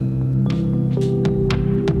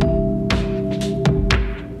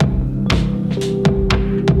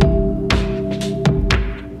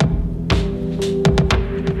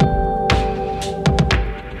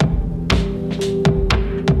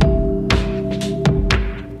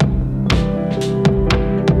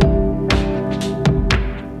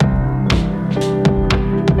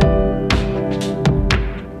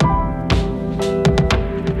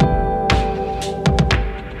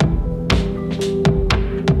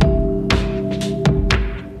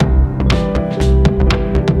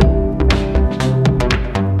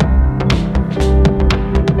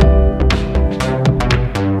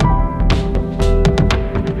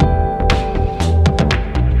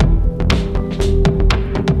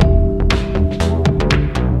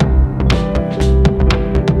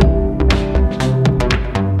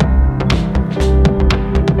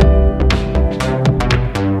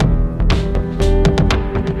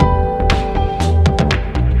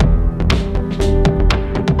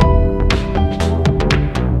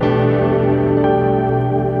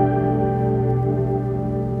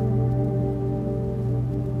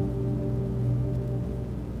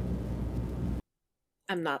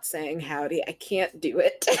not saying howdy. I can't do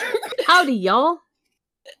it. Howdy, y'all.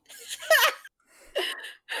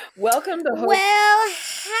 Welcome to Well,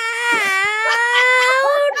 howdy!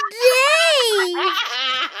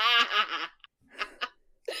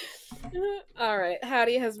 All right,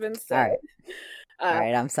 howdy has been said. All right. All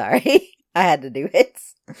right, I'm sorry. I had to do it.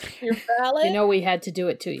 You're valid. You know we had to do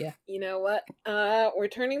it to you. You know what? We're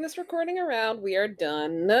turning this recording around. We are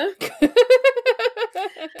done.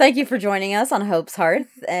 Thank you for joining us on Hope's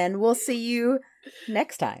Hearth, and we'll see you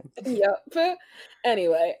next time. Yep.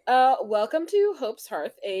 Anyway, welcome to Hope's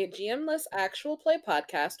Hearth, a GM-less actual play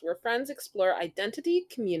podcast where friends explore identity,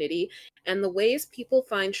 community, and the ways people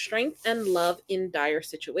find strength and love in dire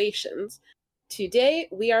situations. Today,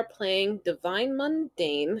 we are playing Divine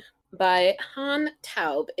Mundane by Han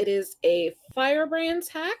Taub. It is a Firebrands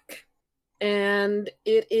hack, and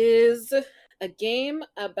it is a game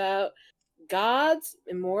about gods,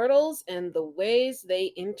 immortals, and the ways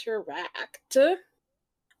they interact.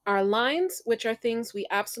 Our lines, which are things we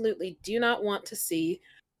absolutely do not want to see,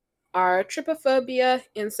 are trypophobia,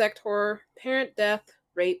 insect horror, parent death,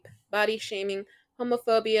 rape, body shaming,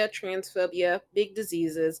 homophobia, transphobia, big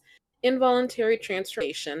diseases, involuntary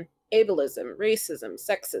transformation, ableism, racism,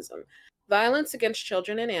 sexism, violence against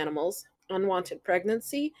children and animals, unwanted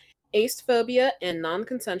pregnancy, acephobia, and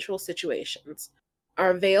non-consensual situations.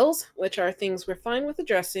 Our veils, which are things we're fine with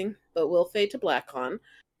addressing, but will fade to black on,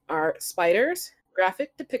 are spiders,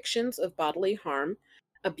 graphic depictions of bodily harm,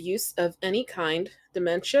 abuse of any kind,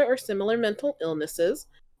 dementia or similar mental illnesses,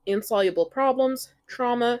 insoluble problems,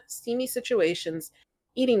 trauma, steamy situations,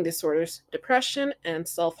 eating disorders, depression, and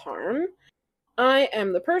self-harm. I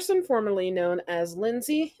am the person formerly known as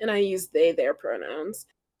Lindsay, and I use they, their pronouns.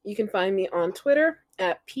 You can find me on Twitter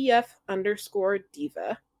at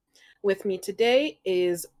PF_diva. With me today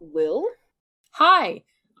is Will. Hi,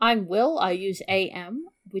 I'm Will. I use AM,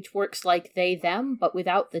 which works like they, them, but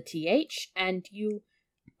without the TH, and you,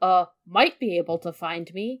 might be able to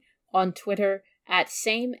find me on Twitter at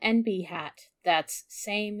SameNBHat. That's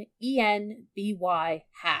same ENBY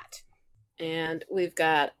hat. And we've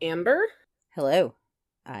got Amber. Hello,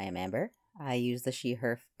 I am Amber. I use the she,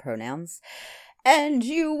 her pronouns. And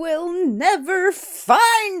you will never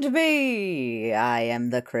find me! I am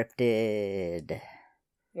the cryptid.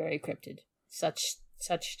 Very cryptid. Such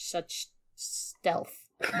stealth.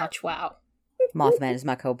 Much wow. Mothman is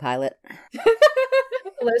my co-pilot.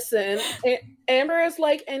 Listen, Amber is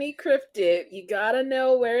like any cryptid. You gotta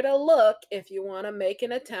know where to look if you want to make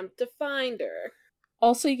an attempt to find her.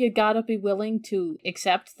 Also, you gotta be willing to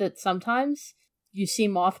accept that sometimes you see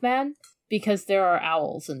Mothman because there are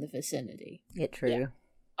owls in the vicinity. True. Yeah.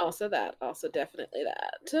 Also definitely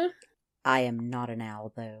that. I am not an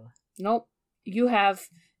owl, though. Nope. You have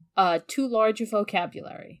too large a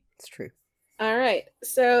vocabulary. It's true. All right,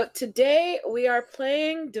 so today we are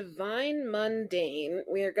playing Divine Mundane.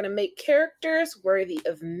 We are going to make characters worthy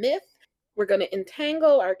of myth. We're going to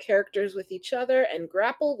entangle our characters with each other and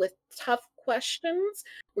grapple with tough questions.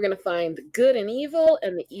 We're going to find the good and evil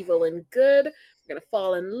and the evil and good. We're going to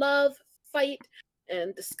fall in love, fight,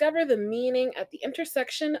 and discover the meaning at the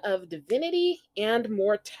intersection of divinity and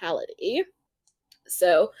mortality.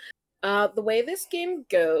 So, the way this game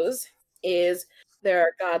goes is there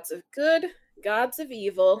are gods of good, gods of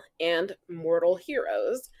evil, and mortal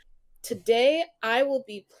heroes. Today, I will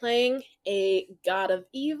be playing a god of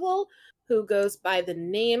evil who goes by the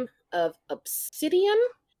name of Obsidian.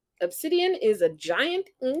 Obsidian is a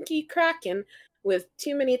giant, inky kraken with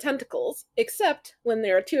too many tentacles, except when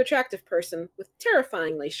they're a too attractive person with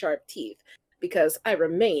terrifyingly sharp teeth, because I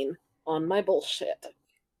remain on my bullshit.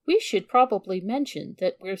 We should probably mention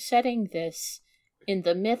that we're setting this in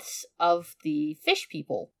the myths of the fish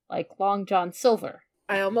people, like Long John Silver.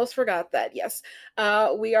 I almost forgot that, yes.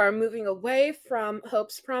 We are moving away from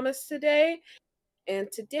Hope's Promise today,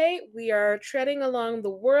 and today we are treading along the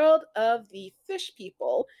world of the fish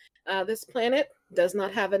people. This planet does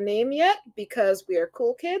not have a name yet because we are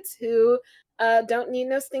cool kids who don't need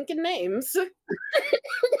no stinking names.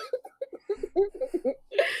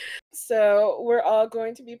 So we're all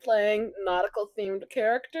going to be playing nautical-themed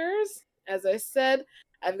characters. As I said,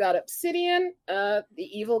 I've got Obsidian, the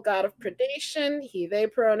evil god of predation, he, they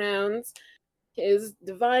pronouns. His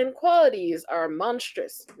divine qualities are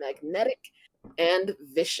monstrous, magnetic, and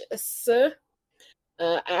vicious.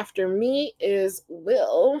 After me is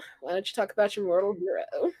Will. Why don't you talk about your mortal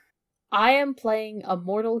hero? I am playing a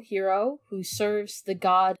mortal hero who serves the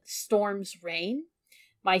god Storm's Reign.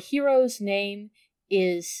 My hero's name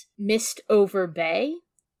is Mistover Bay.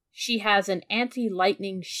 She has an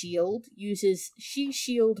anti-lightning shield, uses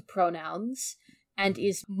she-shield pronouns, and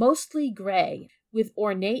is mostly gray, with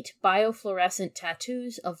ornate biofluorescent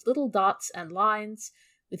tattoos of little dots and lines,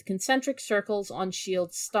 with concentric circles on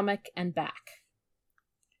Shield's stomach and back.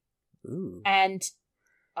 Ooh. And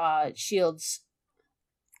Shield's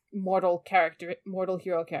mortal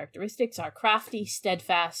hero characteristics are crafty,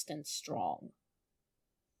 steadfast, and strong.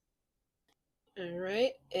 All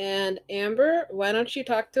right. And Amber, why don't you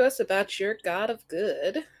talk to us about your god of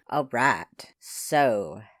good? All right.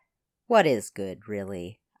 So, what is good,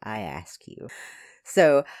 really? I ask you.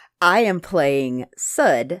 So, I am playing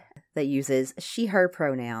Sud that uses she, her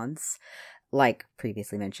pronouns. Like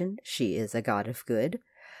previously mentioned, she is a god of good.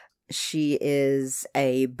 She is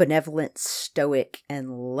a benevolent, stoic,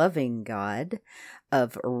 and loving god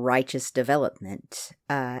of righteous development.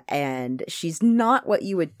 And she's not what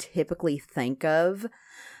you would typically think of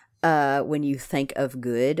when you think of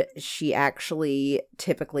good. She actually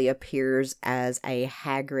typically appears as a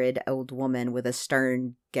haggard old woman with a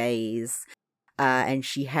stern gaze. And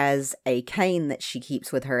she has a cane that she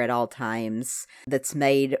keeps with her at all times that's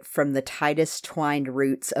made from the tightest twined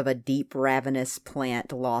roots of a deep ravenous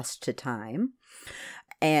plant lost to time.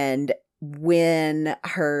 And when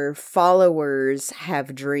her followers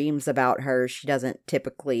have dreams about her, she doesn't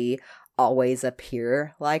typically always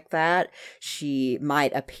appear like that. She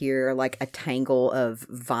might appear like a tangle of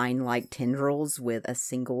vine-like tendrils with a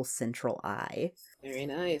single central eye. Very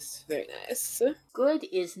nice. Very nice. Good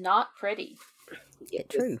is not pretty. Yeah,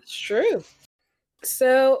 true. It's true.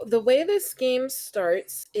 So the way this game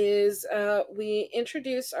starts is we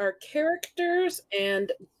introduce our characters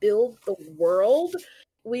and build the world.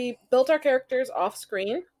 We built our characters off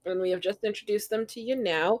screen, and we have just introduced them to you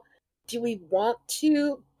now. Do we want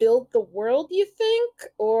to build the world, you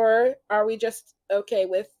think? Or are we just okay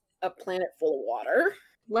with a planet full of water?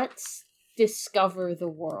 Let's discover the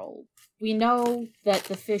world. We know that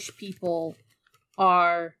the fish people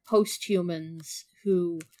are post-humans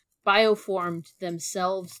who bioformed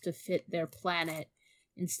themselves to fit their planet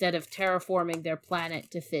instead of terraforming their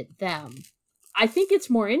planet to fit them. I think it's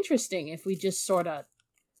more interesting if we just sort of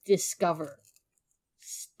discover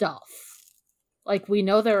stuff. Like, we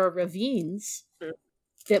know there are ravines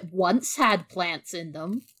that once had plants in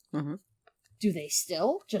them. Mm-hmm. Do they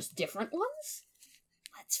still? Just different ones?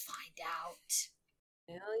 Let's find out.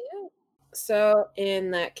 Hell yeah. So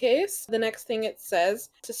in that case, the next thing it says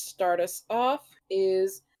to start us off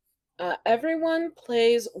is everyone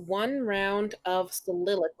plays one round of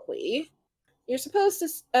soliloquy. You're supposed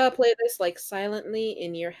to play this like silently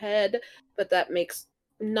in your head, but that makes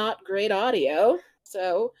not great audio.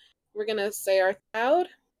 So we're going to say our loud,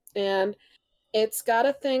 and it's got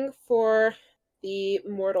a thing for the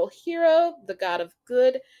mortal hero, the god of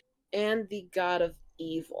good, and the god of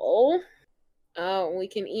evil. We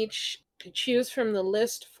can each choose from the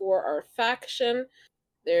list for our faction.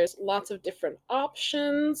 There's lots of different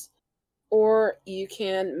options, or you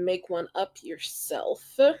can make one up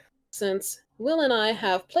yourself. Since Will and I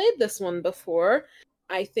have played this one before,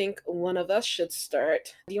 I think one of us should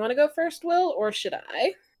start. Do you want to go first, Will, or should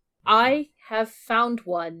I? I have found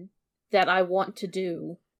one that I want to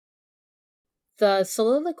do. The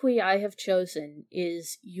soliloquy I have chosen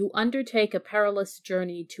is: you undertake a perilous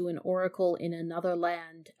journey to an oracle in another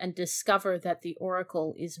land and discover that the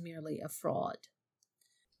oracle is merely a fraud.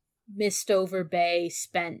 Mistover Bay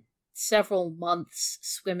spent several months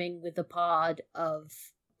swimming with a pod of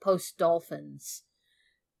post-dolphins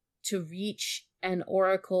to reach an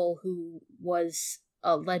oracle who was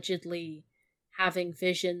allegedly having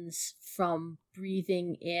visions from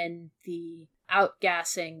breathing in the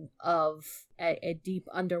outgassing of a deep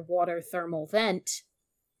underwater thermal vent,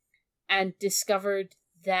 and discovered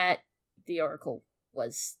that the oracle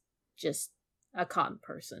was just a con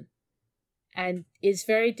person, and is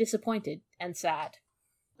very disappointed and sad.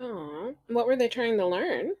 Oh, what were they trying to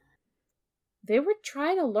learn? They were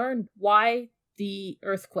trying to learn why the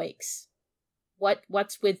earthquakes.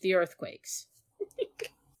 What's with the earthquakes?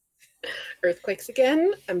 Earthquakes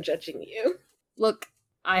again? I'm judging you. Look,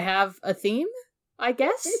 I have a theme, I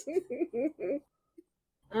guess.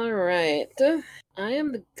 Alright. I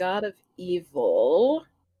am the god of evil,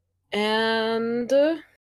 and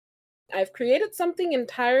I've created something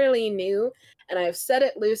entirely new, and I've set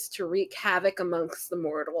it loose to wreak havoc amongst the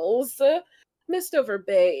mortals. Mistover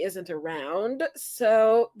Bay isn't around,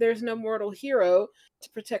 so there's no mortal hero to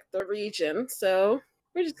protect the region, so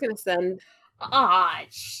we're just gonna send...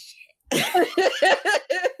 Shit.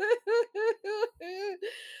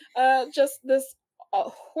 Just this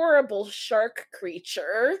horrible shark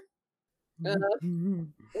creature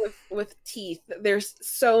with teeth. There's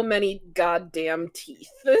so many goddamn teeth.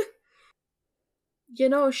 You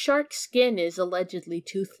know, shark skin is allegedly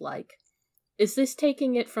tooth-like. Is this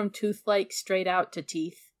taking it from tooth-like straight out to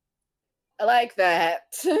teeth? I like that.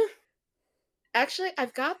 Actually,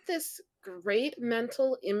 I've got this great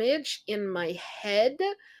mental image in my head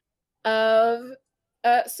of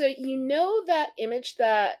so you know that image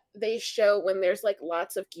that they show when there's like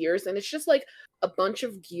lots of gears and it's just like a bunch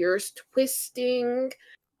of gears twisting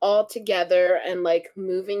all together and like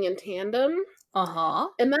moving in tandem? Uh-huh.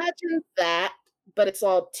 Imagine that, but it's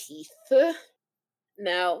all teeth.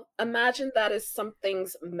 Now, imagine that is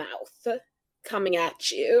something's mouth coming at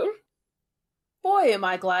you. Boy, am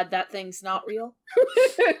I glad that thing's not real.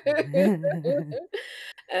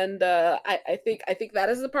 And I think that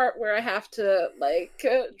is the part where I have to like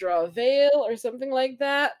draw a veil or something like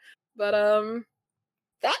that. But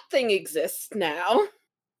that thing exists now.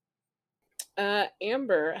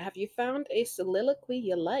 Amber, have you found a soliloquy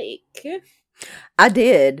you like? I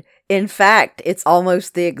did. In fact, it's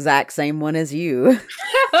almost the exact same one as you.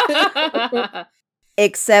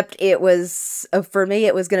 Except it was, for me,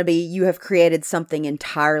 it was going to be you have created something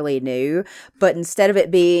entirely new, but instead of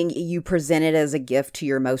it being you present it as a gift to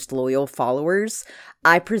your most loyal followers,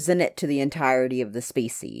 I present it to the entirety of the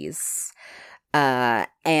species.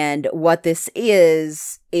 And what this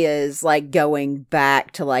is like going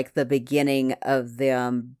back to like the beginning of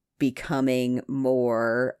them becoming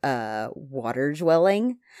more water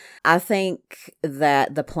dwelling. I think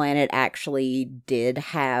that the planet actually did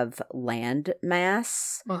have land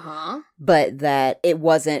mass, but that it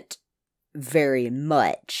wasn't very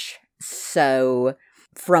much. So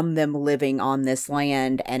from them living on this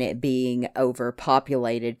land and it being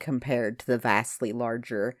overpopulated compared to the vastly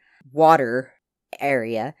larger water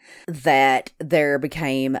area, that there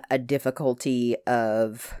became a difficulty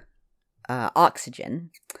of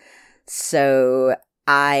oxygen. So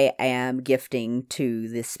I am gifting to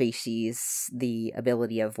this species the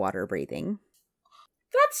ability of water breathing.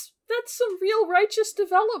 That's some real righteous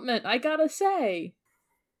development, I gotta say.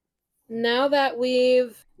 Now that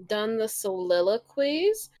we've done the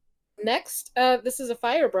soliloquies, next, this is a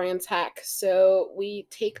Firebrand's hack, so we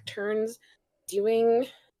take turns doing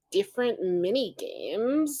different mini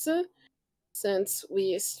games. Since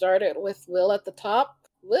we started with Will at the top,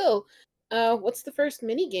 Will, what's the first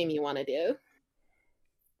mini game you want to do?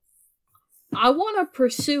 I want to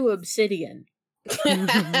pursue Obsidian.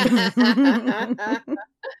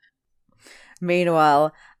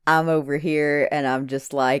 Meanwhile, I'm over here and I'm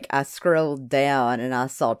just like, I scrolled down and I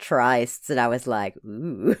saw Trysts and I was like,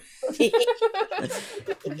 ooh.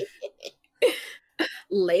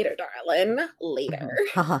 Later, darling. Later.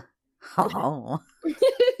 Oh.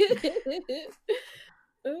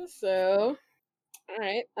 So, all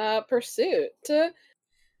right. Pursuit.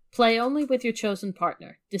 Play only with your chosen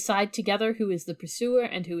partner. Decide together who is the pursuer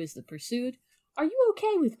and who is the pursued. Are you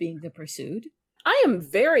okay with being the pursued? I am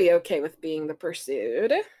very okay with being the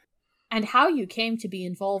pursued. And how you came to be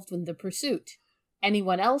involved in the pursuit.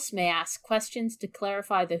 Anyone else may ask questions to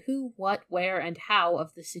clarify the who, what, where, and how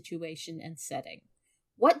of the situation and setting.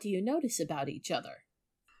 What do you notice about each other?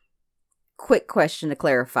 Quick question to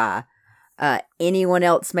clarify. Anyone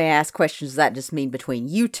else may ask questions. Does that just mean between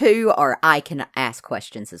you two, or I can ask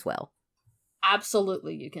questions as well?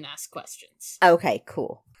 Absolutely, you can ask questions. Okay,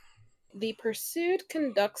 cool. The pursued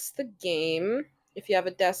conducts the game. If you have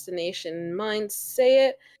a destination in mind, say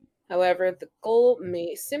it. However, the goal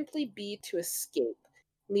may simply be to escape.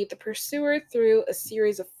 Lead the pursuer through a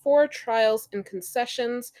series of 4 trials and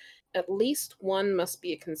concessions. At least one must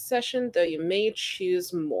be a concession, though you may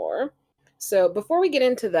choose more. So before we get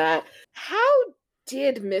into that, how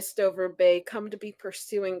did Mistover Bay come to be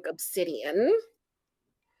pursuing Obsidian?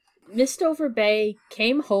 Mistover Bay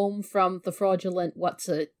came home from the fraudulent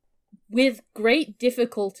Whatsit, with great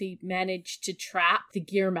difficulty managed to trap the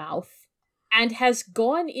Gearmouth, and has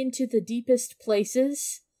gone into the deepest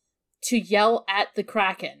places to yell at the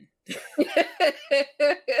Kraken.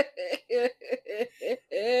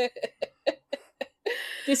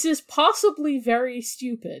 This is possibly very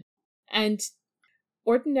stupid, and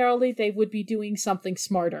ordinarily they would be doing something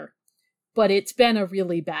smarter, but it's been a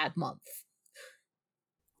really bad month.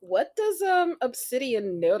 What does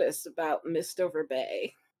Obsidian notice about Mistover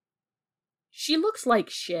Bay? She looks like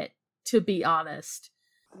shit, to be honest.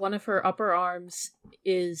 One of her upper arms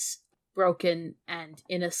is broken and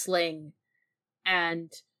in a sling,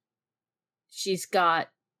 and she's got,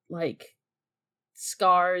 like,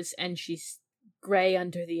 scars, and she's gray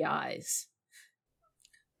under the eyes.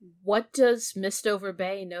 What does Mistover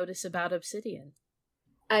Bay notice about Obsidian?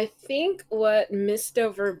 I think what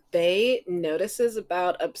Mistover Bay notices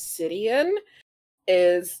about Obsidian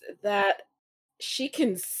is that she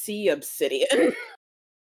can see Obsidian.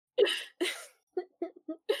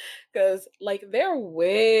 Because, like, they're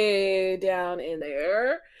way down in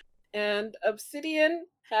there. And Obsidian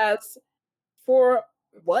has, for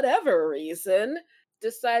whatever reason,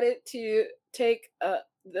 decided to take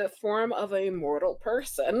the form of a mortal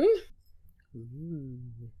person. Ooh.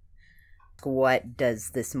 What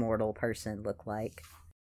does this mortal person look like?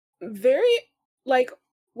 Very, like,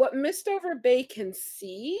 what Mistover Bay can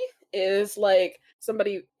see is, like,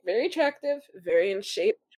 somebody very attractive, very in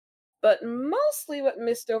shape, but mostly what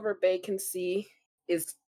Mistover Bay can see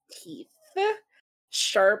is teeth.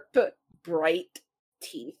 Sharp, bright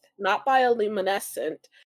teeth. Not bioluminescent,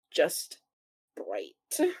 just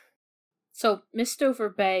bright. So Mistover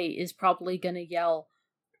Bay is probably gonna yell,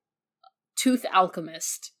 "Tooth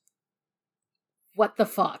Alchemist. What the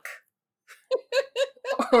fuck?"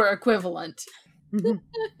 Or equivalent.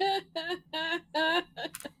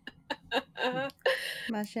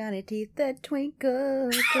 My shiny teeth that twinkle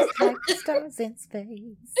just like the stars in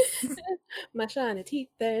space. My shiny teeth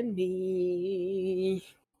and me.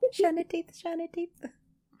 Shiny teeth, shiny teeth.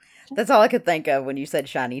 That's all I could think of when you said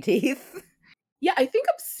shiny teeth. Yeah, I think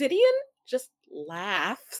Obsidian just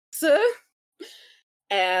laughs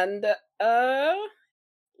and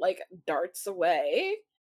like darts away.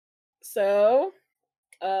 So,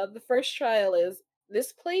 the first trial is,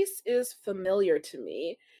 this place is familiar to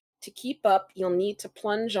me. To keep up, you'll need to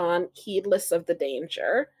plunge on, heedless of the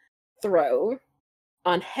danger. Throw.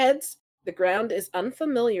 On heads, the ground is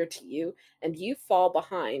unfamiliar to you, and you fall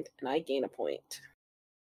behind, and I gain a point.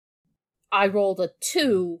 I rolled a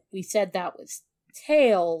 2. We said that was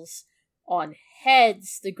tails. On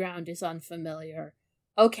heads, the ground is unfamiliar.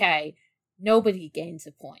 Okay, nobody gains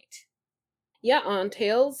a point. Yeah, on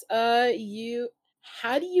tails, how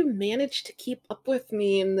do you manage to keep up with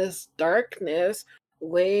me in this darkness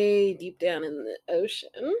way deep down in the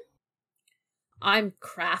ocean? I'm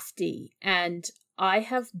crafty, and I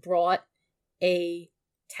have brought a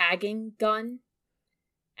tagging gun,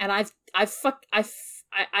 and I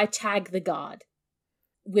tag the god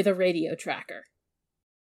with a radio tracker.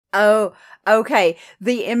 Oh, okay.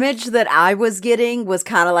 The image that I was getting was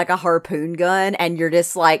kind of like a harpoon gun, and you're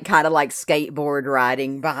just like kind of like skateboard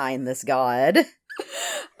riding behind this god.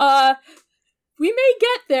 We may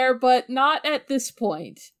get there, but not at this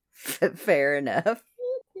point. Fair enough.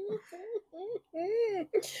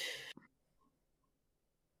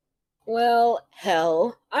 Well,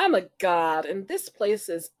 hell, I'm a god, and this place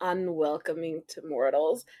is unwelcoming to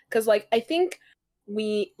mortals. Because, like, I think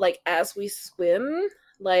we, like, as we swim,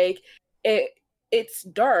 like, it's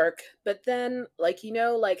dark, but then, like,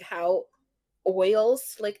 like how oil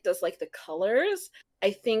slick does, like, the colors?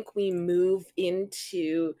 I think we move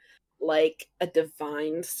into, like, a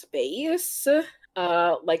divine space,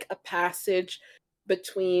 like a passage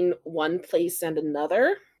between one place and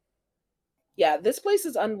another. Yeah, this place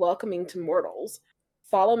is unwelcoming to mortals.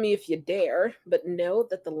 Follow me if you dare, but know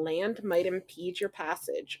that the land might impede your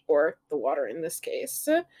passage, or the water in this case.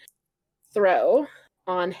 Throw.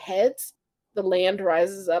 On heads, the land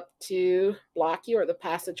rises up to block you, or the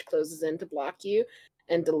passage closes in to block you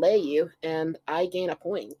and delay you, and I gain a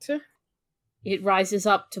point. It rises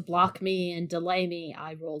up to block me and delay me.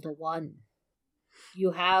 I rolled a 1.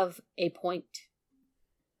 You have a point.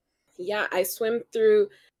 Yeah, I swim through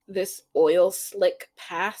this oil slick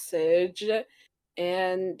passage,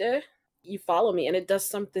 and you follow me, and it does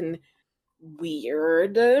something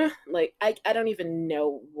weird. Like, I don't even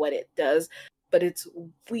know what it does, but it's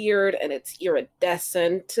weird and it's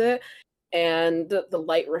iridescent, and the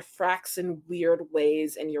light refracts in weird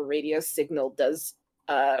ways, and your radio signal does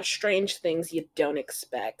strange things you don't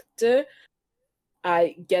expect.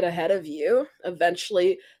 I get ahead of you.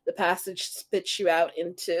 Eventually, the passage spits you out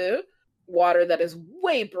into water that is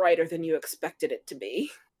way brighter than you expected it to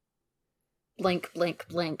be. Blink, blink,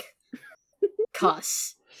 blink.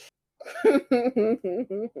 Cuss.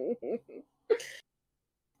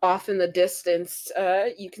 Off in the distance,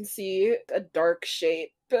 you can see a dark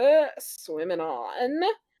shape swimming on.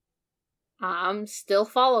 I'm still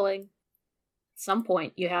following. At some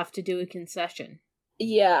point, you have to do a concession.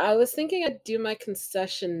 Yeah, I was thinking I'd do my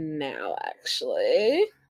concession now, actually.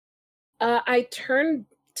 I turned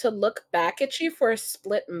to look back at you for a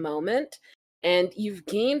split moment, and you've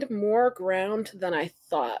gained more ground than I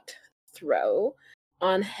thought. Throw.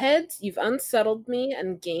 On heads, you've unsettled me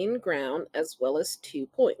and gained ground as well as 2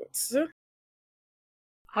 points.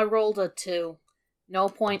 I rolled a 2. No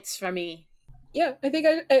points for me. Yeah, I think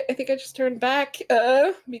I just turned back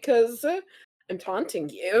because I'm taunting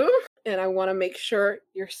you, and I want to make sure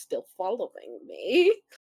you're still following me.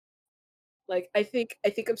 Like, I think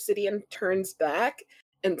Obsidian turns back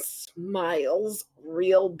and smiles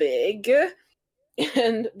real big,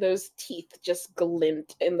 And those teeth just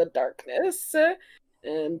glint in the darkness.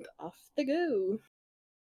 And off they go.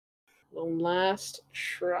 The last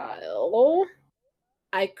trial.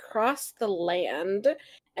 I cross the land,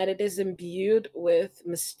 and it is imbued with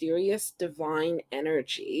mysterious divine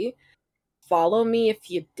energy. Follow me if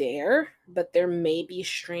you dare, but there may be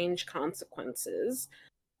strange consequences.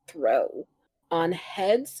 Throw. On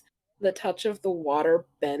heads, the touch of the water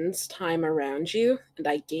bends time around you, and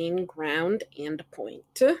I gain ground and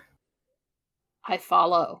point. I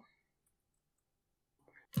follow.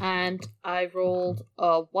 And I rolled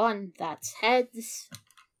a 1, that's heads.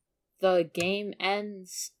 The game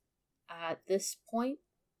ends at this point.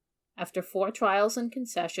 After 4 trials and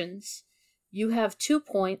concessions, you have 2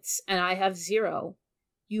 points and I have 0.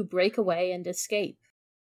 You break away and escape.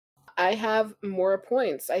 I have more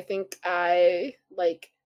points. I think I,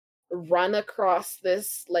 run across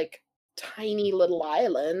this, tiny little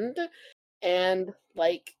island, and,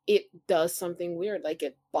 it does something weird.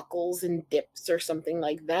 It buckles and dips or something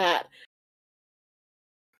like that.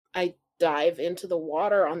 I dive into the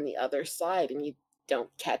water on the other side, and you don't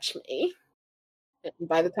catch me. And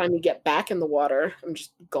by the time you get back in the water, I'm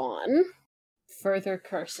just gone. Further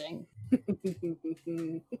cursing.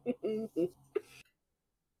 I'm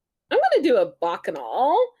gonna do a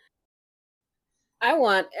bacchanal. I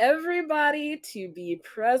want everybody to be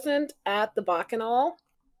present at the bacchanal.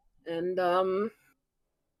 And,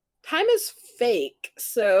 time is fake,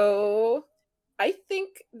 so I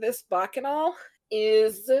think this bacchanal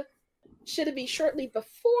should it be shortly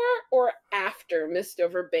before or after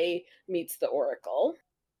Mistover Bay meets the Oracle?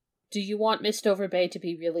 Do you want Mistover Bay to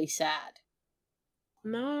be really sad?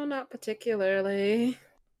 No, not particularly.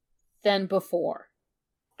 Then before.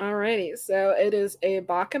 Alrighty, so it is a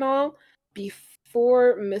bacchanal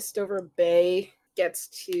before Mistover Bay gets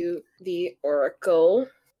to the Oracle.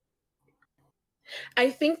 I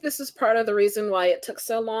think this is part of the reason why it took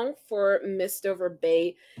so long for Mistover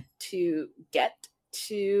Bay to get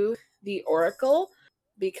to the Oracle,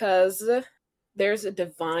 because there's a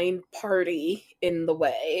divine party in the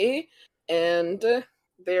way, and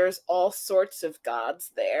there's all sorts of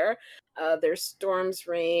gods there. There's Storm's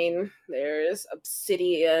Reign, there's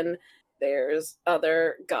Obsidian, there's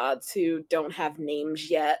other gods who don't have names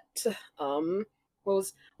yet.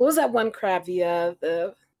 What was that one crab via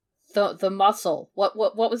The muscle. What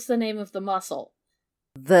was the name of the muscle?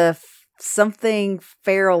 The something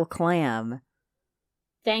feral clam.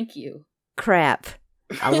 Thank you. Crap.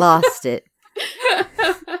 I lost it.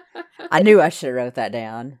 I knew I should have wrote that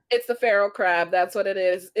down. It's the feral crab. That's what it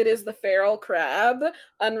is. It is the feral crab,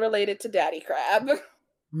 unrelated to Daddy Crab.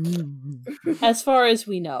 As far as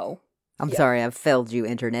we know. I'm sorry, I've failed you,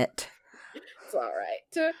 internet. It's all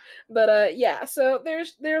right. But yeah, so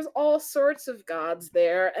there's all sorts of gods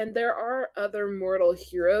there, and there are other mortal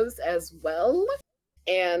heroes as well.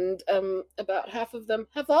 And about half of them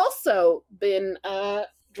have also been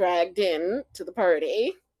dragged in to the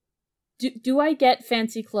party. Do I get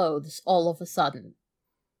fancy clothes all of a sudden?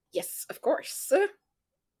 Yes, of course.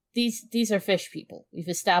 These are fish people. We've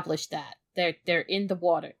established that. They're in the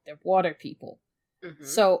water. They're water people. Mm-hmm.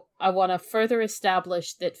 So I want to further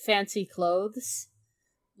establish that fancy clothes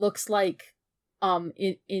looks like,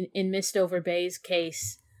 in Mistover Bay's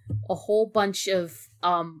case, a whole bunch of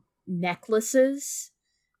necklaces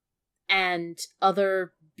and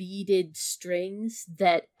other beaded strings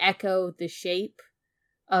that echo the shape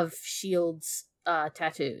of Shield's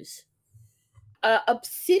tattoos.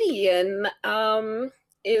 Obsidian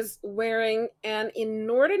is wearing an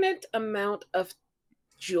inordinate amount of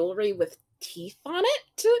jewelry with teeth on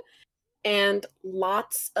it and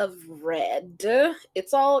lots of red.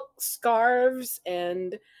 It's all scarves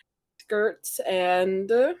and skirts,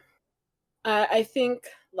 and I think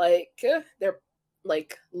their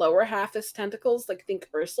lower half is tentacles, think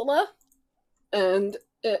Ursula, and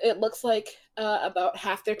it looks like about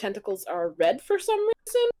half their tentacles are red for some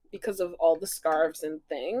reason because of all the scarves and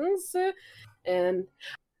things. And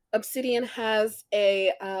Obsidian has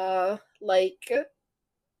a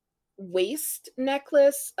waist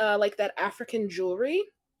necklace, like that African jewelry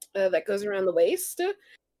that goes around the waist,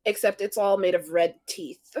 except it's all made of red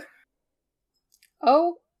teeth.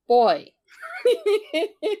 Oh boy.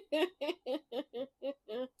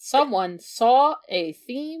 Someone saw a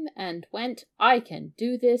theme and went, I can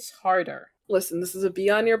do this harder. Listen, this is a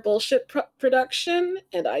Beyond Your Bullshit production,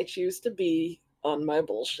 and I choose to be on my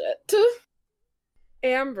bullshit.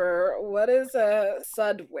 Amber, what is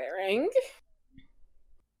Sud wearing?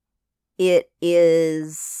 It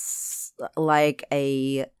is like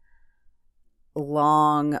a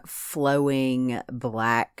long, flowing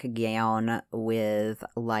black gown with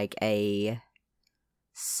a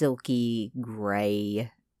silky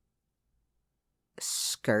gray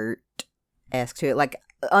skirt-esque to it. Like,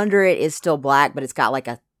 under it is still black, but it's got like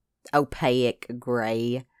a opaque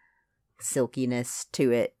gray silkiness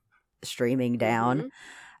to it streaming down.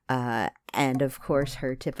 And of course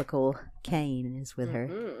her typical cane is with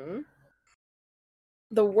her.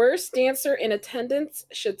 The worst dancer in attendance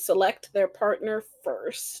should select their partner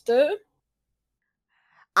first.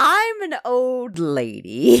 I'm an old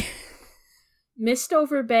lady.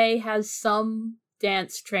 Mistover Bay has some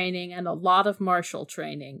dance training and a lot of martial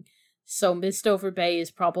training, so Mistover Bay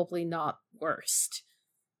is probably not worst.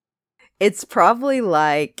 It's probably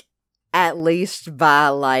like, at least by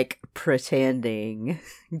like pretending,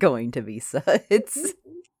 going to be Suds.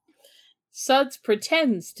 Suds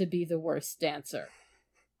pretends to be the worst dancer.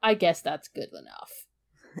 I guess that's good enough.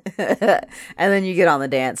 And then you get on the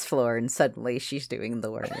dance floor and suddenly she's doing the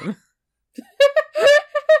worm.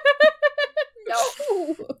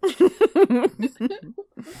 No!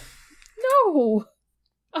 No!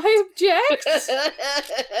 I object!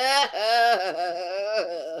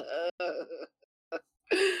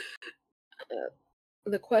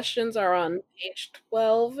 The questions are on page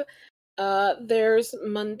 12. There's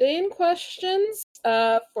mundane questions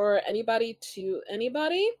for anybody to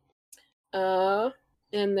anybody.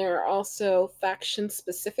 And there are also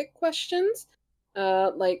faction-specific questions,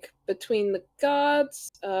 like between the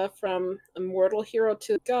gods, from a mortal hero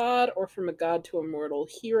to a god, or from a god to a mortal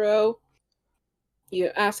hero. You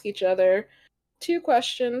ask each other 2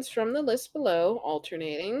 questions from the list below,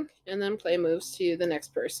 alternating, and then play moves to the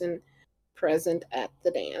next person present at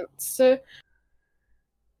the dance.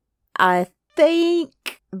 I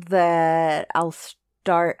think that I'll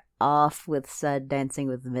start off with Sud dancing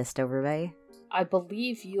with Mistover Bay. I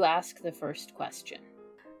believe you ask the first question.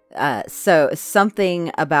 So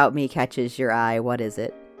something about me catches your eye. What is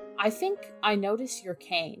it? I think I notice your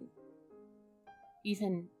cane,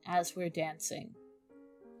 even as we're dancing.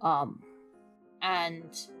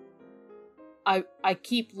 And I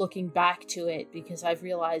keep looking back to it because I've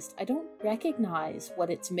realized I don't recognize what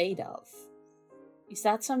it's made of. Is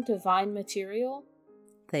that some divine material?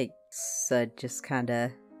 I think Sud just kind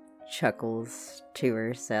of chuckles to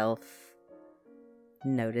herself,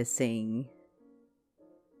 noticing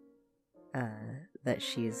that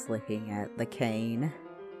she's looking at the cane,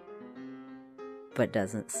 but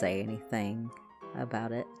doesn't say anything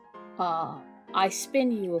about it. I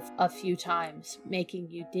spin you a few times, making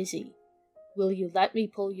you dizzy. Will you let me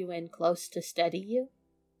pull you in close to steady you?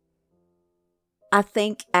 I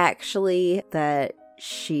think actually that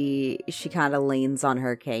she kind of leans on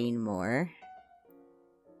her cane more.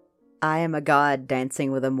 I am a god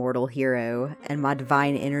dancing with a mortal hero, and my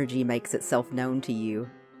divine energy makes itself known to you.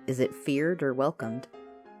 Is it feared or welcomed?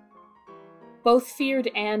 Both feared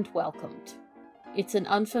and welcomed. It's an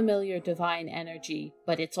unfamiliar divine energy,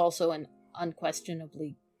 but it's also an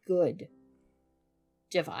unquestionably good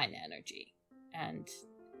divine energy. And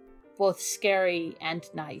both scary and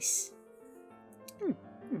nice.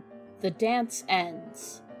 The dance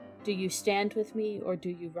ends. Do you stand with me or do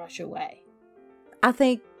you rush away? I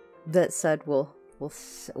think that Sud will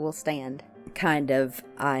stand, kind of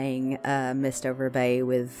eyeing Mistover Bay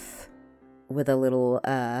with a little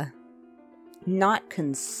not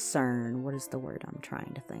concern. What is the word I'm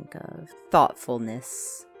trying to think of?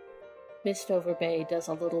 Thoughtfulness. Mistover Bay does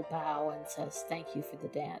a little bow and says, "Thank you for the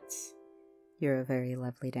dance." You're a very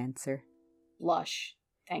lovely dancer. Blush.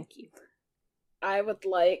 Thank you. I would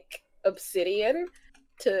like Obsidian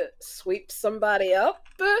to sweep somebody up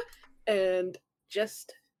and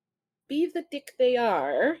just be the dick they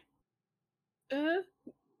are. Do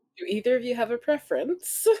either of you have a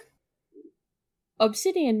preference?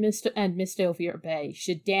 Obsidian and Mistover Bay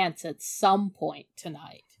should dance at some point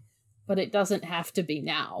tonight, but it doesn't have to be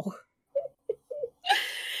now.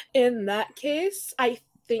 In that case, I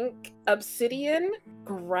think Obsidian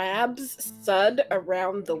grabs Sud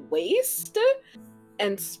around the waist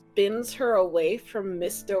and spins her away from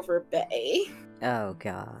Mistover Bay. Oh,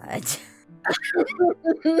 God.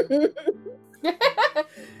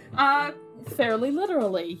 Fairly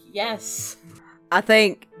literally, yes. I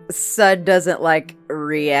think Sud doesn't, like,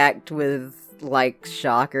 react with, like,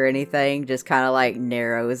 shock or anything, just kind of, like,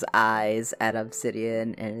 narrows eyes at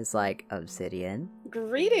Obsidian and is like, Obsidian?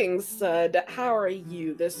 Greetings, Sud. How are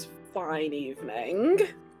you this fine evening?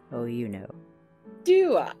 Oh, you know.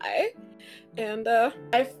 Do I? And,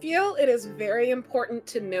 I feel it is very important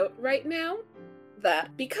to note right now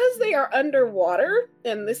that because they are underwater,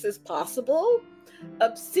 and this is possible,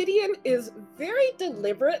 Obsidian is very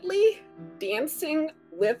deliberately dancing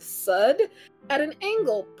with Sud at an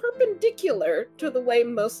angle perpendicular to the way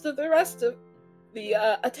most of the rest of the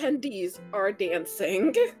attendees are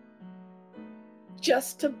dancing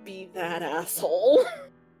just to be that asshole.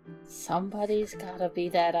 Somebody's gotta be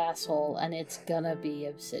that asshole, and it's gonna be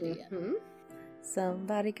Obsidian. Mm-hmm.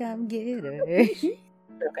 Somebody come get her.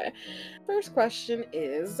 Okay. First question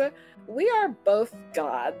is, we are both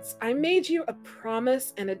gods. I made you a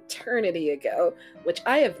promise an eternity ago, which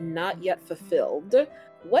I have not yet fulfilled.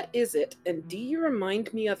 What is it, and do you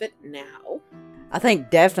remind me of it now? I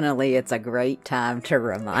think definitely it's a great time to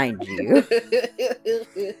remind you.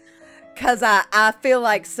 Because I feel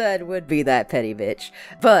like Sud would be that petty bitch.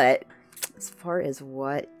 But as far as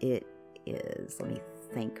what it is, let me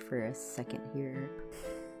think for a second here.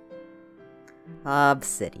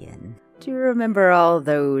 Obsidian. Do you remember all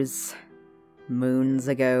those moons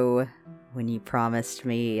ago when you promised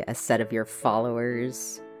me a set of your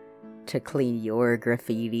followers to clean your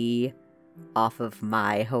graffiti off of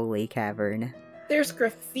my holy cavern? There's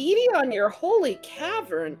graffiti on your holy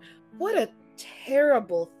cavern. What a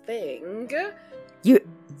terrible thing.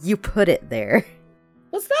 You put it there.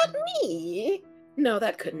 Was that me? No,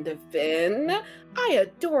 that couldn't have been. I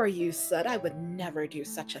adore you, Sud. I would never do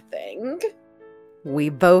such a thing. We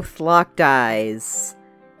both locked eyes.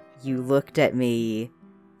 You looked at me,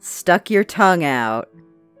 stuck your tongue out.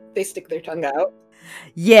 They stick their tongue out.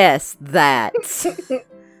 Yes, that.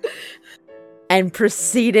 And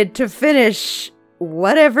proceeded to finish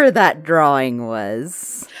whatever that drawing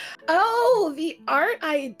was. Oh, the art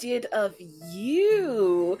I did of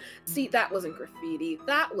you. See, that wasn't graffiti.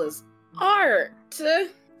 That was art.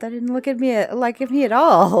 That didn't look at me like me at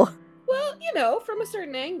all. Well, you know, from a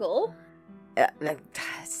certain angle.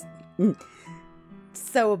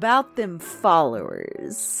 So about them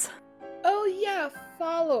followers. Oh yeah,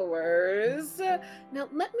 followers. Now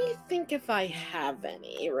let me think if I have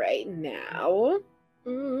any right now.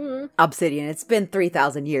 Obsidian, it's been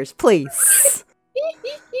 3,000 years, please.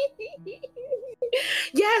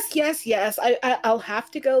 Yes. I'll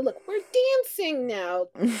have to go. Look, we're dancing now.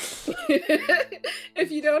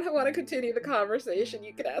 If you don't want to continue the conversation,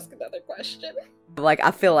 you could ask another question. Like,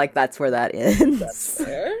 I feel like that's where that ends. That's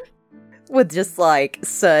fair. With just, like,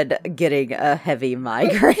 Sud getting a heavy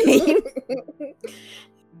migraine.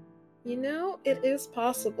 You know, it is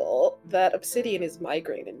possible that Obsidian is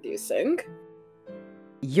migraine-inducing.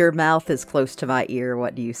 Your mouth is close to my ear,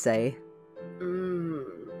 what do you say?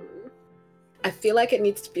 I feel like it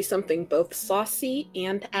needs to be something both saucy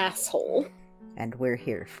and asshole. And we're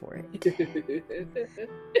here for it.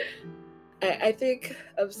 I think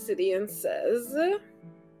Obsidian says,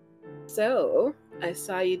 so, I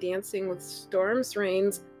saw you dancing with Storm's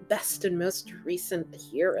Reign's best and most recent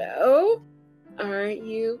hero. Are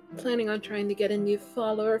you planning on trying to get a new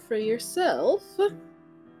follower for yourself?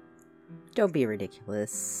 Don't be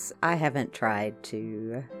ridiculous. I haven't tried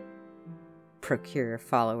to procure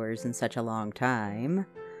followers in such a long time.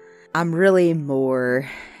 I'm really more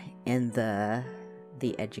in the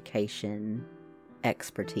education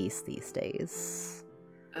expertise these days.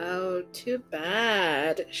 Oh, too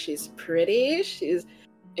bad. She's pretty, she's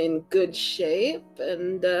in good shape,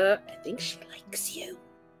 and I think she likes you.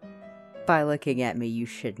 By looking at me, you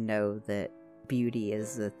should know that beauty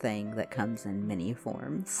is a thing that comes in many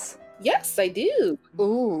forms. Yes, I do.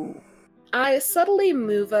 Ooh. I subtly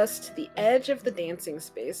move us to the edge of the dancing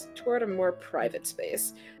space toward a more private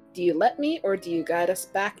space. Do you let me, or do you guide us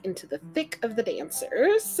back into the thick of the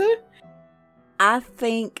dancers? I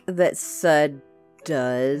think that Sud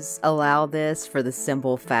does allow this for the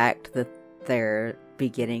simple fact that they're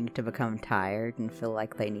beginning to become tired and feel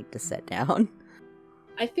like they need to sit down.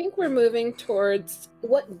 I think we're moving towards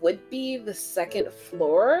what would be the second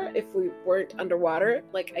floor if we weren't underwater.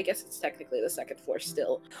 Like, I guess it's technically the second floor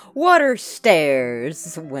still. Water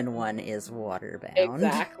stairs when one is waterbound.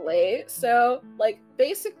 Exactly. So, like,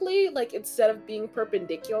 basically, like, instead of being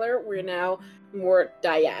perpendicular, we're now more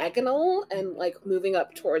diagonal and, like, moving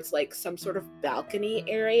up towards, like, some sort of balcony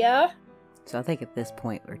area. So I think at this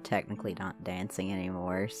point we're technically not dancing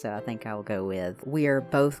anymore, so I think I'll go with, we are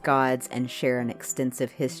both gods and share an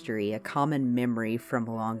extensive history. A common memory from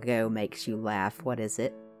long ago makes you laugh. What is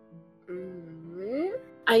it?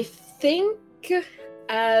 I think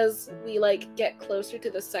as we, like, get closer to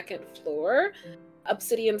the second floor,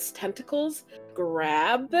 Obsidian's tentacles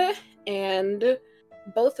grab and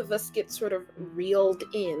both of us get sort of reeled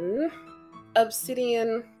in.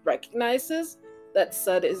 Obsidian recognizes that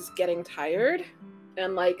Sud is getting tired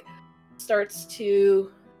and, like, starts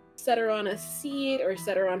to set her on a seat or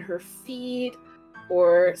set her on her feet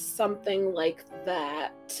or something like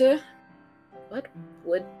that. What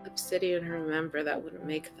would Obsidian remember that would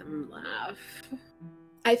make them laugh?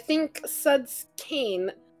 I think Sud's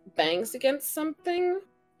cane bangs against something,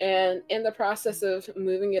 and in the process of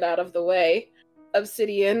moving it out of the way,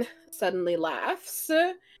 Obsidian suddenly laughs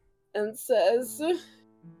and says,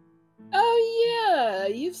 "Oh yeah,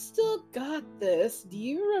 you've still got this. Do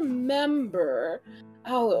you remember?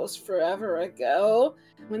 Oh, it was forever ago,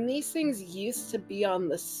 when these things used to be on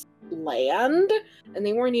the land, and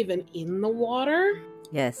they weren't even in the water?"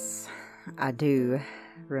 Yes, I do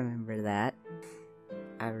remember that.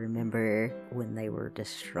 I remember when they were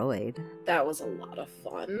destroyed. That was a lot of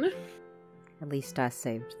fun. At least I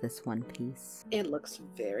saved this one piece. It looks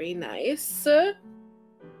very nice.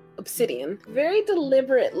 Obsidian very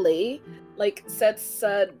deliberately, sets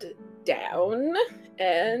Sud down,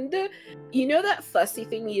 and you know that fussy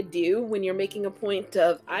thing you do when you're making a point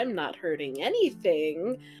of, I'm not hurting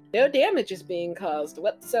anything, no damage is being caused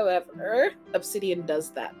whatsoever. Obsidian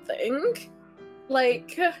does that thing.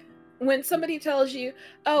 Like, when somebody tells you,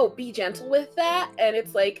 oh, be gentle with that, and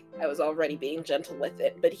it's like, I was already being gentle with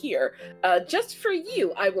it, but here, just for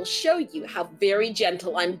you, I will show you how very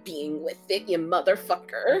gentle I'm being with it, you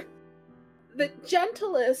motherfucker. The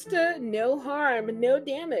gentlest, no harm, no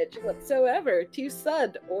damage whatsoever to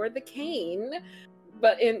Sud or the cane,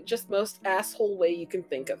 but in just most asshole way you can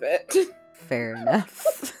think of it. Fair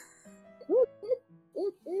enough.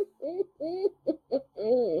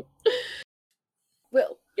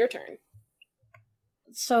 Will, your turn.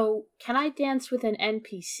 So, can I dance with an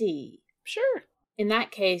NPC? Sure. In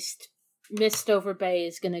that case, Mistover Bay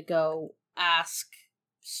is gonna go ask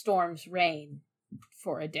Storm's Reign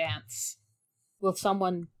for a dance. Will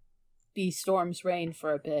someone be Storm's Reign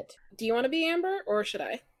for a bit? Do you want to be Amber, or should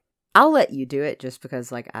I? I'll let you do it just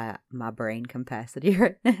because, my brain capacity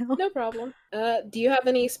right now. No problem. Do you have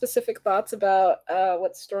any specific thoughts about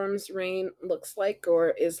what Storm's Reign looks like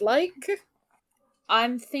or is like?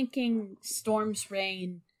 I'm thinking Storm's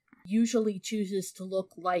Reign usually chooses to look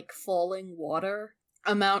like falling water.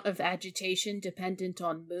 Amount of agitation dependent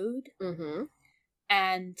on mood. Mm-hmm.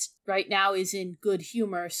 And right now is in good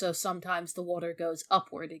humor, so sometimes the water goes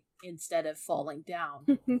upward instead of falling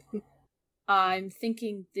down. I'm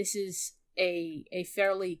thinking this is a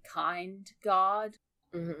fairly kind god,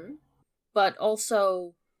 Mm-hmm. but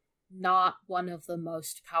also not one of the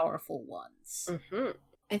most powerful ones. Mm-hmm.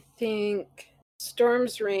 I think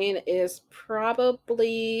Storm's Reign is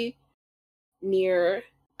probably near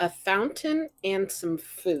a fountain and some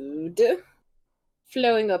food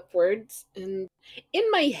flowing upwards. And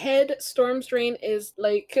in my head, Storm's Reign is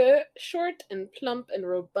short and plump and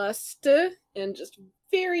robust and just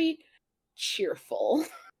very cheerful.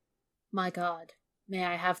 My god, may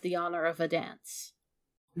I have the honor of a dance?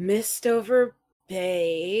 Mistover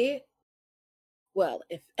Bay. Well,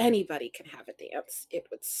 if anybody can have a dance, it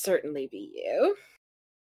would certainly be you.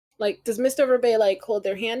 Does Mistover Bay, hold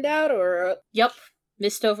their hand out, or... Yep,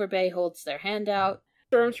 Mistover Bay holds their hand out.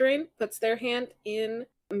 Storm's Reign puts their hand in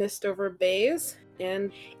Mistover Bay's,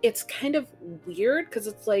 and it's kind of weird, because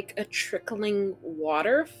it's like a trickling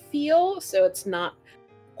water feel, so it's not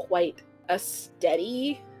quite a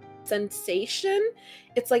steady sensation.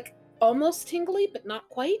 It's almost tingly, but not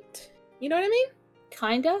quite. You know what I mean?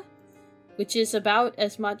 Kinda. Which is about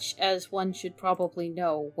as much as one should probably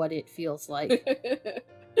know what it feels like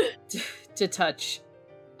to touch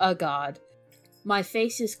a god. My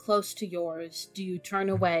face is close to yours. Do you turn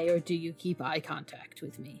away or do you keep eye contact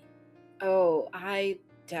with me? Oh, I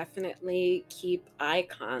definitely keep eye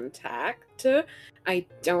contact. I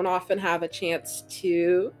don't often have a chance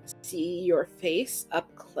to see your face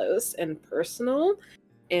up close and personal,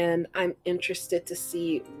 and I'm interested to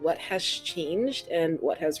see what has changed and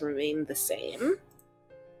what has remained the same.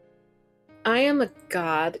 I am a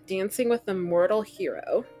god dancing with a mortal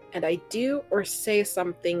hero, and I do or say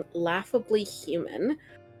something laughably human.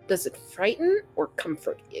 Does it frighten or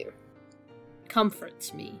comfort you?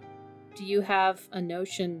 Comforts me. Do you have a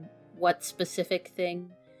notion what specific thing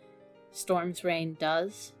Storm's Reign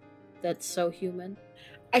does that's so human?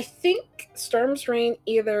 I think Storm's Reign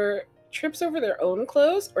either trips over their own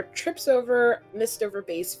clothes or trips over Mistover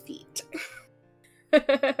Bay's feet.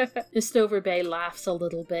 Mistover Bay laughs a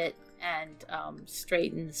little bit and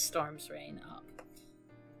straightens Storm's Reign up.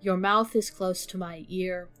 Your mouth is close to my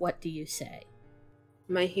ear. What do you say?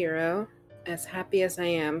 My hero, as happy as I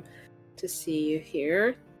am to see you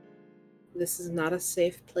here, this is not a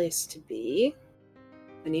safe place to be.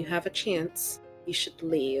 When you have a chance, you should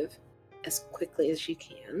leave as quickly as you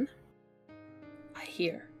can. I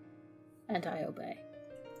hear, and I obey.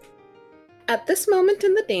 At this moment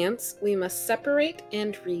in the dance, we must separate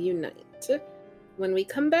and reunite. When we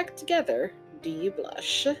come back together, do you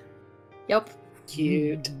blush? Yup.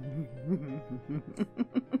 Cute.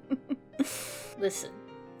 Listen,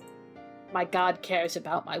 My god cares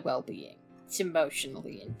about my well-being. It's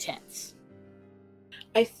emotionally intense.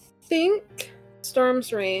 I think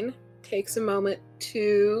Storm's Reign takes a moment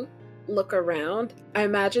to look around. I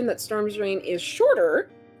imagine that Storm's Reign is shorter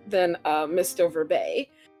than Mistover Bay,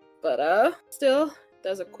 but still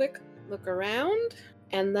does a quick look around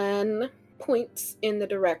and then points in the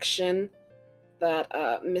direction that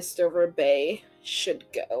Mistover Bay should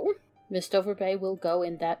go. Mistover Bay will go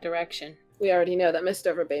in that direction. We already know that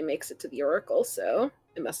Mistover Bay makes it to the Oracle, so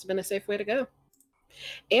it must have been a safe way to go.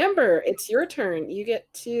 Amber, it's your turn. You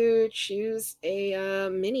get to choose a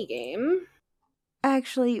mini game.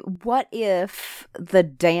 Actually, what if the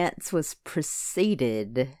dance was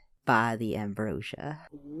preceded by the ambrosia?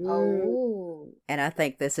 Oh. And I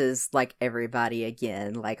think this is like everybody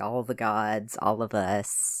again, like all the gods, all of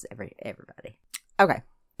us, everybody. Okay.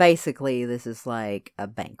 Basically, this is like a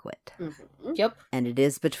banquet. Mm-hmm. Yep. And it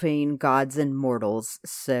is between gods and mortals,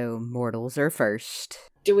 so mortals are first.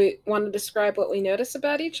 Do we want to describe what we notice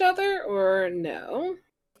about each other, or no?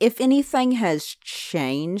 If anything has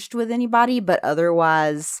changed with anybody, but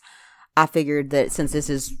otherwise, I figured that since this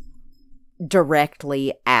is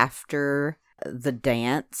directly after the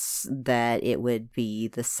dance, that it would be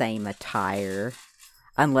the same attire.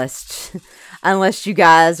 Unless you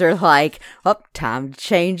guys are like, oh, time to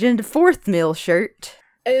change into fourth meal shirt.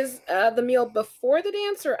 Is the meal before the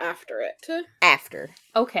dance or after it? After.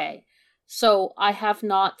 Okay. So I have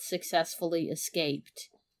not successfully escaped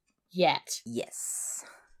yet. Yes.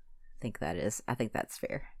 I think that's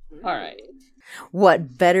fair. Alright.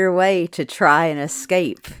 What better way to try and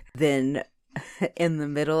escape than in the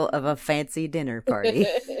middle of a fancy dinner party?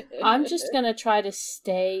 I'm just gonna try to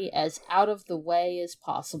stay as out of the way as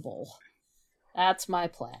possible. That's my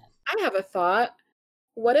plan. I have a thought.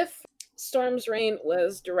 What if Storm's Reign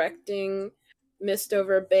was directing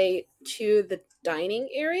Mistover Bay to the dining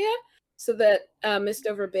area so that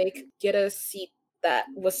Mistover Bay could get a seat that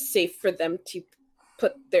was safe for them to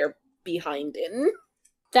put their behind in?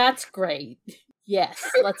 That's great.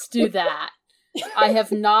 Yes, let's do that. I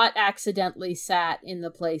have not accidentally sat in the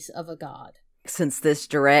place of a god. Since this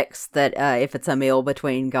directs that if it's a meal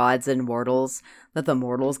between gods and mortals, that the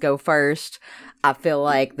mortals go first, I feel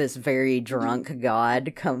like this very drunk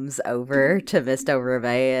god comes over to Mistover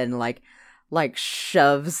Bay and like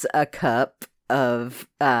shoves a cup of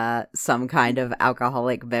some kind of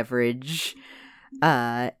alcoholic beverage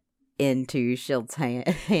into Shield's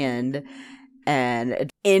hand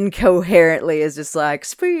and incoherently is just like,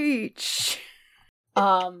 speech.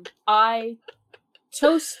 I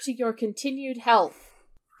toast to your continued health.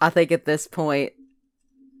 I think at this point,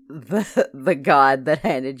 the god that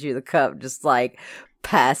handed you the cup just like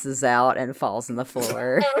passes out and falls on the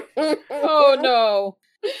floor. Oh no!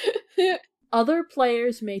 Other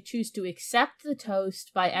players may choose to accept the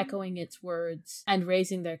toast by echoing its words and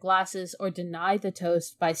raising their glasses, or deny the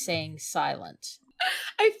toast by saying silent.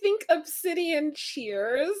 I think Obsidian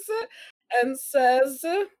cheers and says,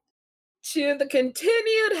 to the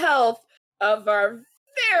continued health of our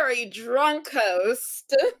very drunk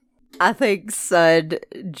host. I think Sud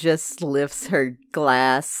just lifts her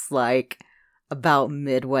glass like about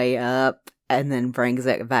midway up and then brings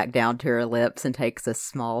it back down to her lips and takes a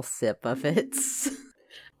small sip of it.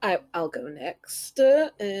 I'll go next,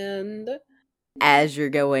 and as you're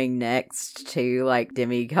going next to, like,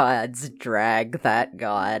 demigods drag that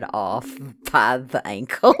god off by the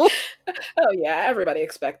ankle. Oh yeah, everybody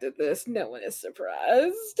expected this. No one is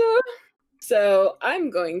surprised. So I'm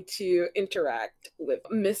going to interact with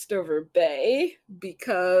Mistover Bay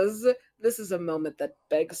because this is a moment that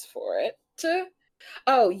begs for it.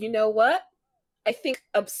 Oh, you know what? I think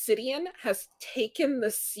Obsidian has taken the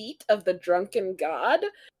seat of the drunken god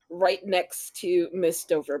right next to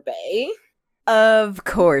Mistover Bay. Of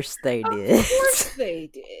course they did. Of course they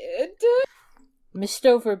did.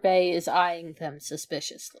 Mistover Bay is eyeing them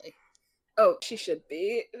suspiciously. Oh, she should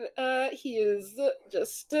be. He is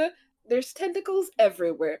just... there's tentacles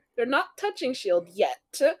everywhere. They're not touching Shield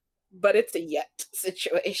yet, but it's a yet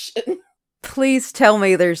situation. Please tell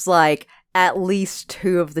me there's, like, at least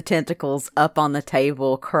 2 of the tentacles up on the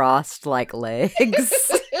table crossed like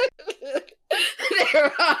legs.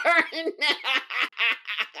 There are now.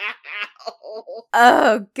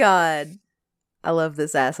 Oh, God. I love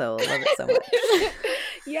this asshole. I love it so much.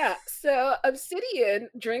 Yeah, so Obsidian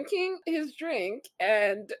drinking his drink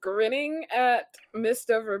and grinning at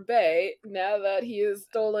Mistover Bay now that he has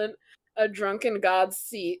stolen a drunken god's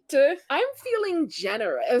seat. I'm feeling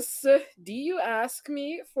generous. Do you ask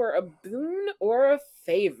me for a boon or a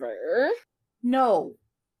favor? No.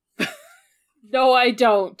 No, I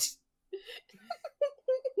don't.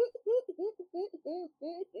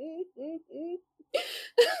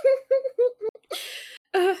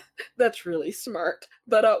 That's really smart.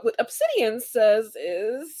 But what Obsidian says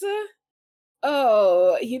is,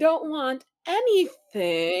 oh, you don't want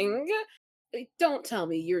anything? Don't tell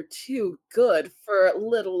me you're too good for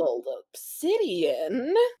little old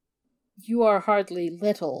Obsidian. You are hardly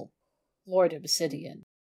little, Lord Obsidian.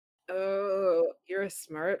 Oh, you're a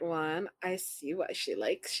smart one. I see why she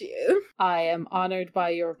likes you. I am honored by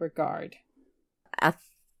your regard. I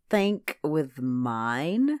think with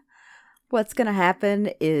mine, what's going to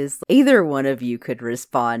happen is either one of you could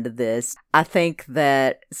respond to this. I think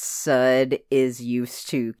that Sud is used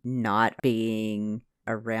to not being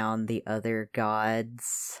around the other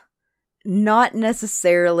gods. Not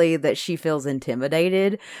necessarily that she feels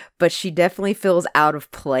intimidated, but she definitely feels out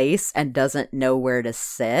of place and doesn't know where to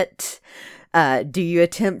sit. Do you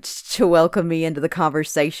attempt to welcome me into the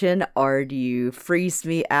conversation, or do you freeze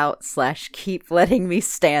me out / keep letting me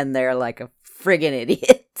stand there like a friggin'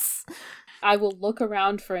 idiot? I will look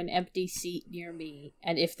around for an empty seat near me,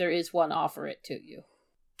 and if there is one, offer it to you.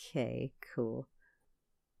 Okay, cool.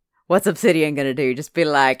 What's Obsidian gonna do? Just be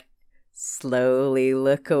like, slowly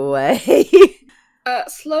look away?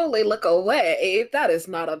 Slowly look away. That is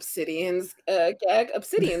not Obsidian's gag.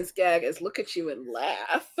 Obsidian's gag is look at you and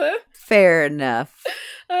laugh. Fair enough.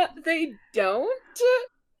 They don't,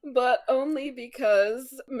 but only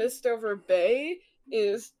because Mr. Verbay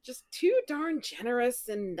is just too darn generous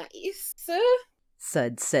and nice.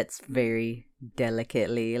 Sud sits very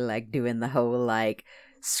delicately, like doing the whole, like,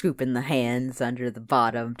 scooping the hands under the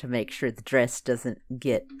bottom to make sure the dress doesn't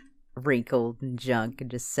get wrinkled and junk,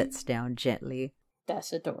 and just sits down gently.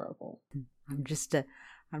 That's adorable. I'm just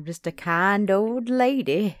a kind old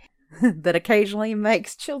lady that occasionally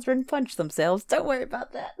makes children punch themselves. Don't worry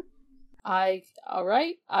about that.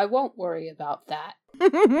 Alright, I won't worry about that.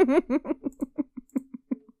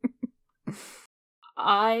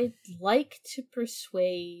 I'd like to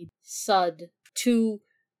persuade Sud to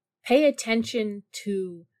pay attention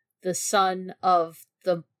to the son of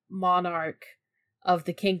the monarch of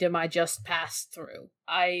the kingdom I just passed through.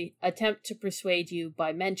 I attempt to persuade you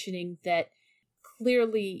by mentioning that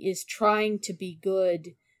clearly is trying to be good,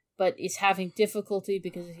 but is having difficulty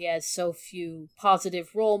because he has so few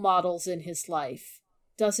positive role models in his life.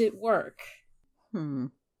 Does it work?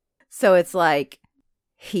 So it's like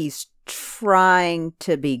he's trying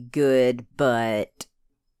to be good, but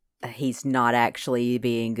he's not actually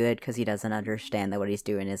being good because he doesn't understand that what he's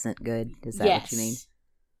doing isn't good. Is that what you mean?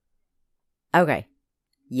 Okay.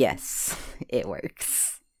 Yes, it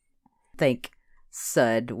works. I think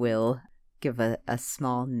Sud will give a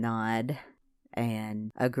small nod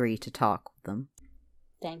and agree to talk with them.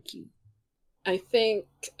 Thank you. I think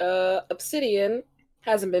Obsidian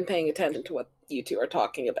hasn't been paying attention to what you two are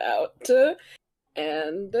talking about,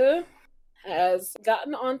 and has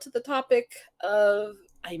gotten onto the topic of,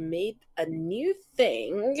 I made a new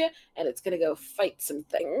thing, and it's gonna go fight some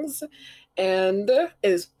things, and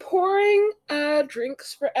is pouring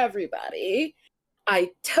drinks for everybody.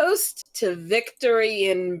 I toast to victory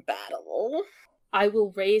in battle. I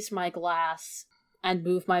will raise my glass and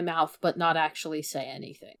move my mouth, but not actually say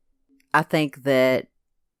anything. I think that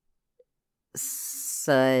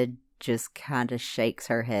Sud just kind of shakes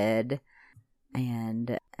her head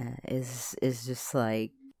and is just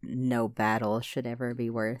like, no battle should ever be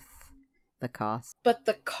worth the cost. But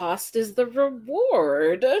the cost is the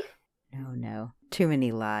reward. No. Too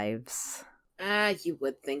many lives. You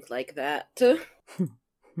would think like that.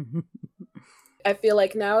 I feel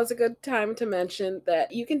like now is a good time to mention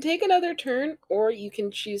that you can take another turn, or you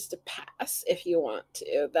can choose to pass if you want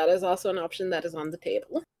to. That is also an option that is on the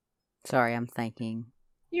table. Sorry, I'm thinking.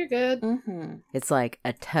 You're good. Mm-hmm. It's like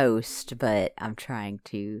a toast, but I'm trying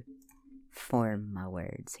to form my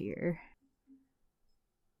words here.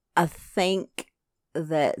 I think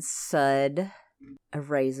that Sud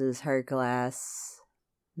raises her glass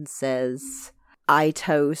and says, I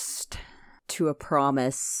toast to a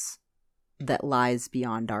promise that lies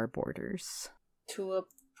beyond our borders. To a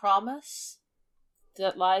promise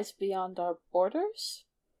that lies beyond our borders?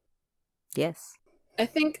 Yes. I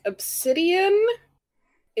think Obsidian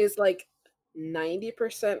is like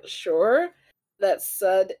 90% sure that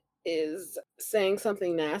Sud is saying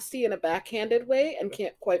something nasty in a backhanded way and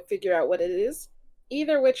can't quite figure out what it is.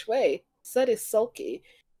 Either which way, Sud is sulky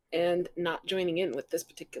and not joining in with this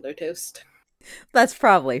particular toast. That's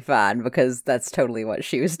probably fine, because that's totally what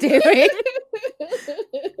she was doing.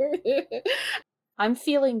 I'm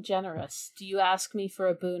feeling generous. Do you ask me for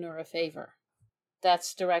a boon or a favor?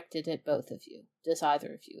 That's directed at both of you. Does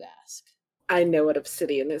either of you ask? I know what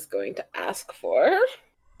Obsidian is going to ask for.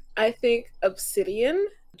 I think Obsidian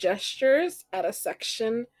gestures at a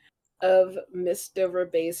section of Miss Dover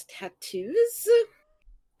Bay's tattoos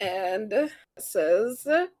and says,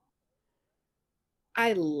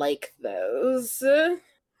 I like those.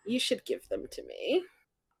 You should give them to me.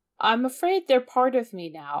 I'm afraid they're part of me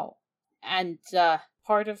now, and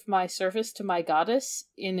part of my service to my goddess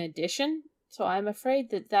in addition, so I'm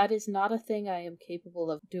afraid that is not a thing I am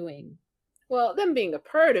capable of doing. Well, them being a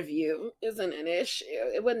part of you isn't an issue.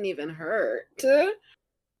 It wouldn't even hurt.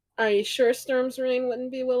 Are you sure Storm's Reign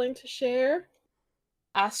wouldn't be willing to share?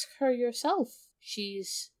 Ask her yourself.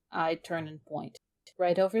 I turn and point.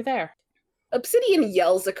 Right over there. Obsidian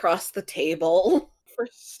yells across the table for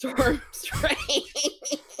Storm's Reign.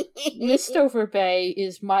 Miss Dover Bay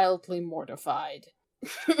is mildly mortified.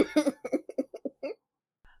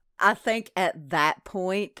 I think at that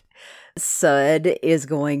point, Sud is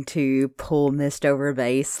going to pull Miss Dover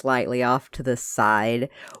Bay slightly off to the side.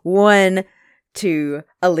 One, to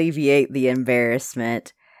alleviate the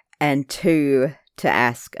embarrassment, and two, to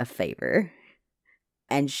ask a favor.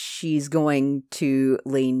 And she's going to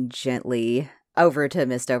lean gently over to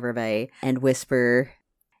Miss Dover Bay and whisper,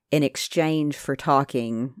 in exchange for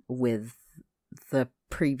talking with the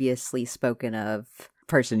previously spoken of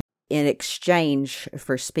person, in exchange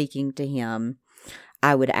for speaking to him,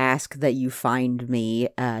 I would ask that you find me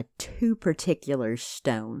 2 particular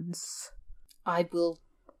stones. I will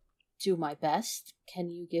do my best. Can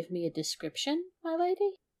you give me a description, my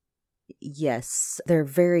lady? Yes, they're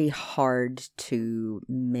very hard to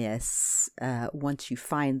miss. Once you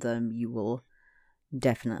find them, you will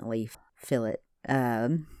definitely feel it.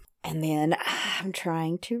 And then I'm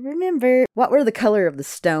trying to remember. What were the color of the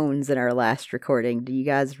stones in our last recording? Do you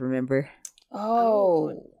guys remember?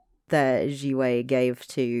 Oh. That Jiwei gave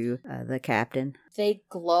to the captain. They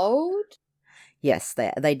glowed? Yes,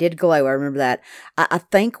 they did glow. I remember that. I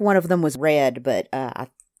think one of them was red, but I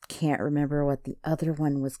can't remember what the other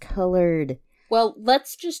one was colored. Well,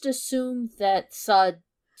 let's just assume that Sud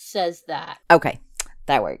says that. Okay,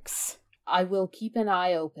 that works. I will keep an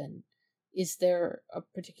eye open. Is there a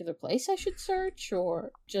particular place I should search,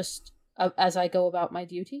 or just as I go about my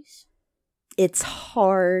duties? It's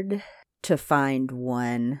hard to find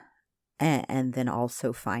one and then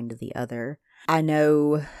also find the other. I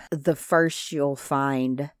know the first you'll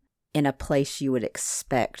find in a place you would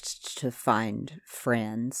expect to find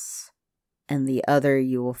friends, and the other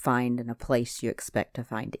you will find in a place you expect to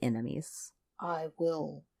find enemies. I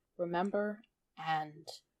will remember and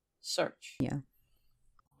search. Yeah.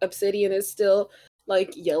 Obsidian is still,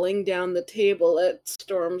 yelling down the table at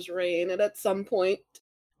Storm's Reign, and at some point,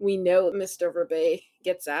 we know Miss Dover Bay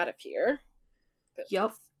gets out of here.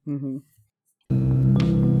 Yup. Mm-hmm.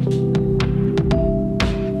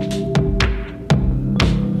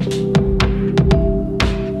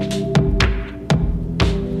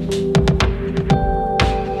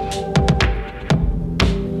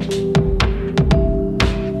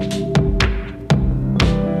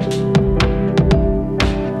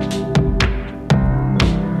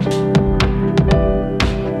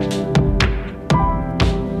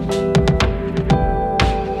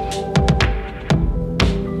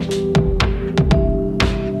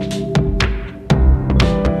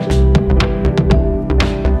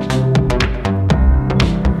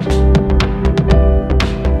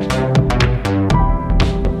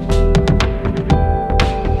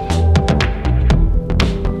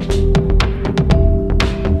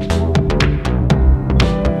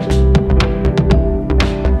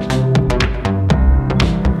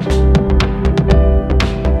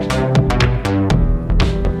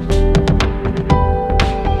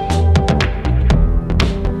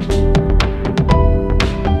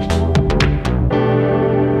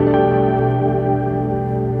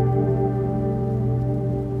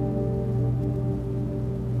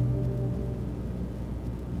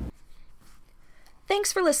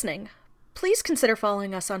 Thanks for listening. Please consider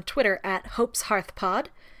following us on Twitter at Hope's Hearth Pod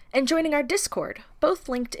and joining our Discord, both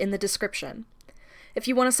linked in the description. If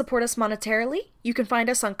you want to support us monetarily, you can find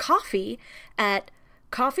us on Ko-fi at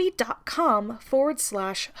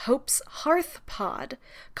ko-fi.com/Hope's Hearth Pod.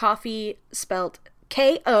 Ko-fi spelled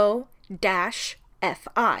KO-FI.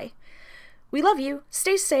 We love you.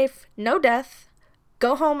 Stay safe. No death.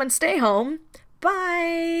 Go home and stay home.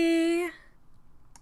 Bye!